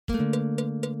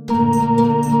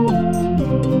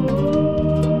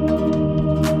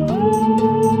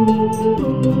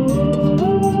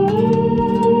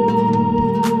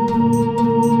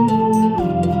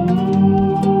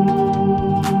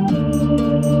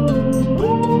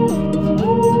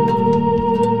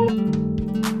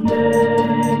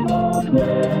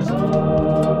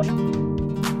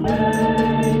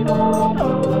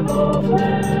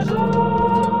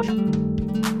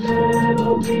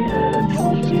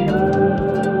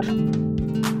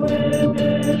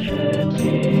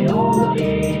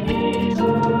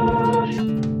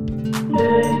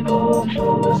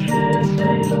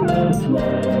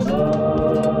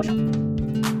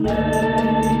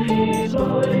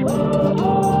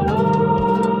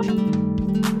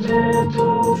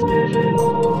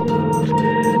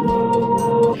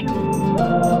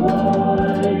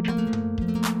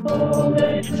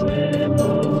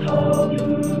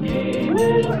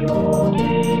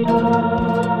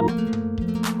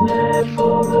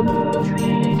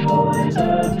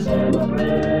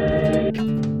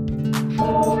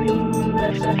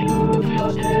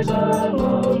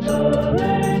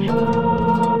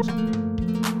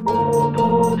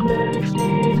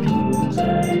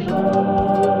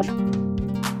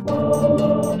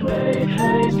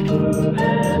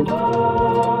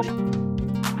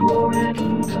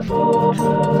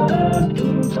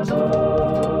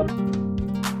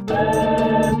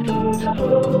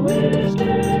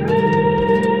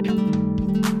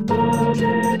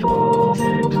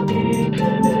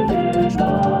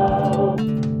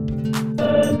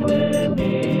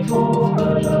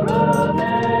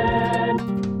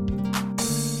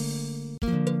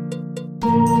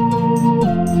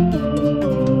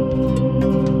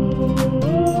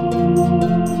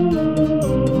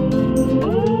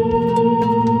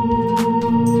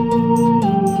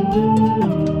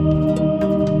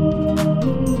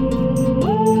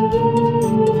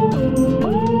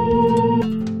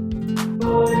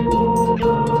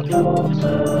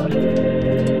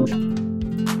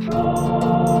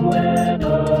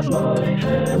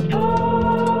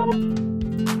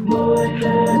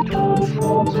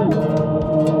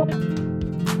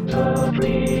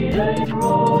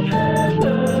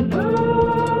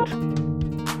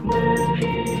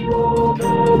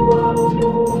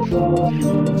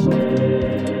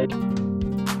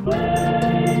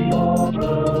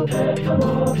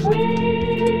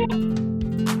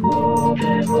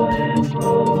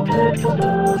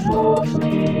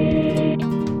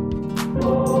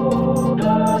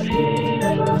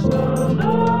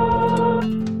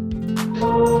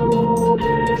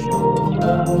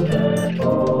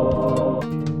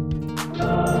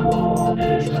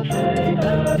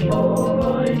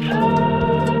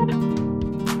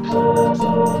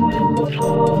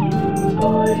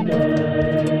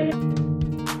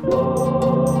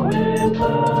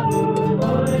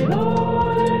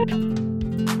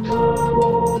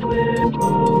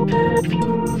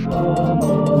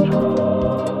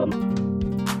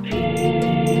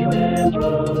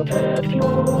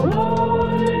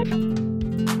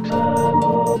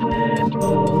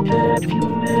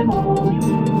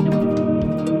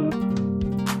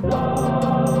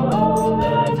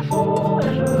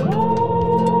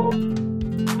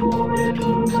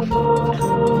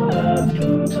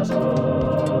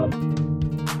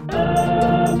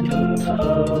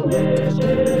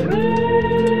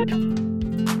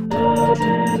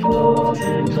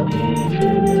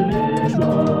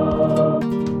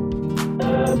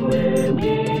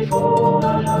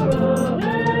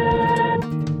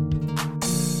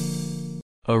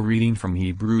A reading from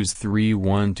Hebrews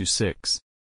 3:1-6.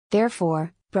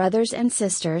 Therefore, brothers and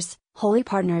sisters, holy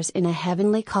partners in a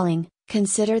heavenly calling,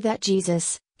 consider that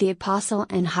Jesus, the apostle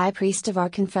and high priest of our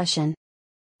confession,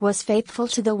 was faithful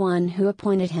to the one who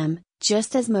appointed him,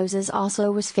 just as Moses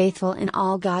also was faithful in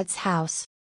all God's house.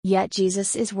 Yet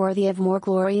Jesus is worthy of more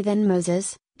glory than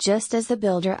Moses, just as the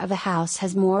builder of a house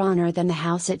has more honor than the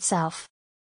house itself.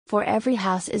 For every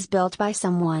house is built by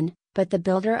someone, but the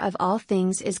builder of all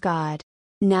things is God.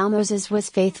 Now Moses was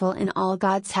faithful in all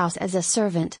God's house as a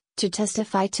servant, to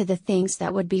testify to the things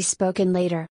that would be spoken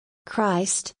later.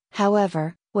 Christ,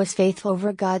 however, was faithful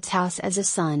over God's house as a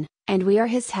son, and we are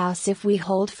his house if we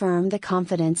hold firm the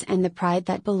confidence and the pride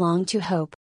that belong to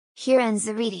hope. Here ends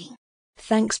the reading.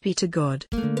 Thanks be to God.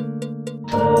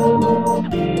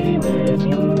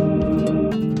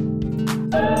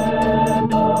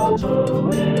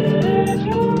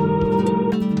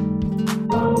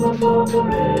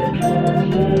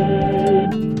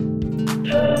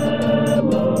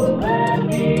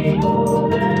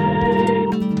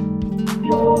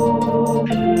 Your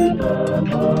kingdom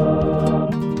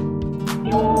come,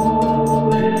 your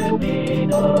will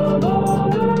heaven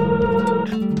on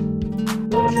earth,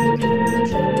 as it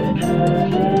is in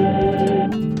heaven.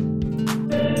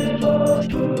 Give us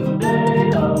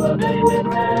today our daily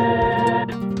bread.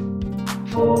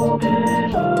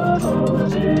 Forgive us our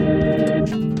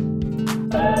sins,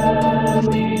 as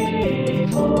we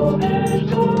forgive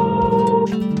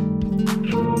those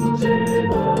who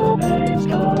sin against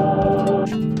us.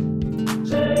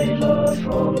 Save us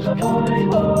from the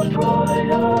timeless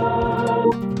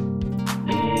trial.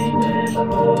 Deliver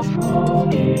us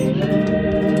from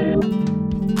evil.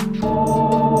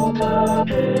 For the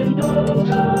kingdom,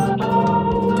 the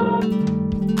power,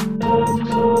 and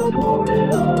the glory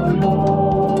of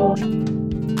Lord,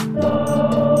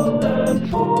 now and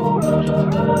forever.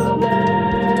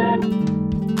 Amen.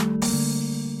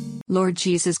 Lord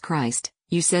Jesus Christ,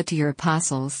 you said to your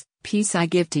apostles, "Peace I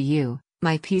give to you,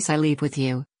 my peace I leave with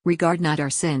you. Regard not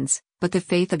our sins, but the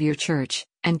faith of your church,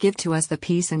 and give to us the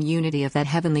peace and unity of that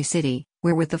heavenly city,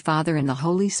 where with the Father and the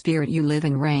Holy Spirit you live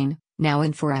and reign, now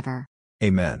and forever."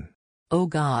 Amen. O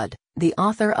God, the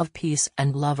author of peace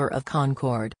and lover of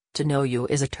concord, to know you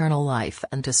is eternal life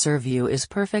and to serve you is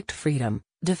perfect freedom.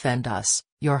 Defend us,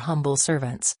 your humble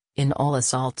servants, in all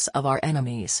assaults of our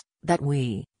enemies, that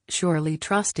we, surely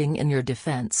trusting in your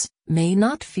defense, may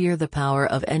not fear the power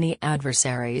of any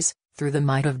adversaries, through the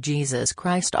might of Jesus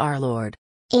Christ our Lord.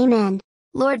 Amen.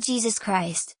 Lord Jesus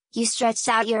Christ, you stretched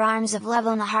out your arms of love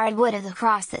on the hard wood of the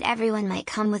cross that everyone might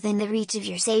come within the reach of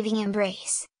your saving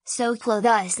embrace. So clothe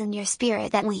us in your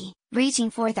Spirit that we, reaching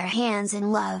forth our hands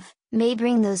in love, may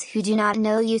bring those who do not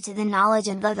know you to the knowledge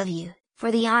and love of you,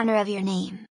 for the honor of your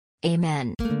name.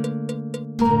 Amen.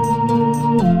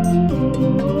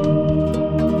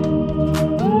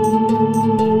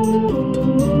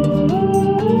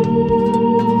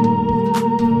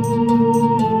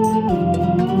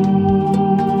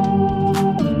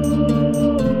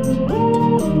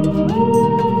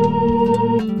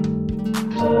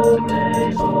 The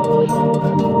grace of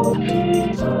our Lord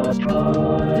Jesus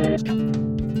Christ,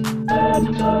 and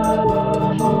the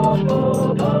love of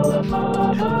God our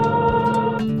Father,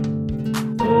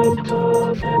 and the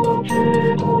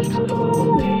fellowship of the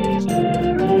Holy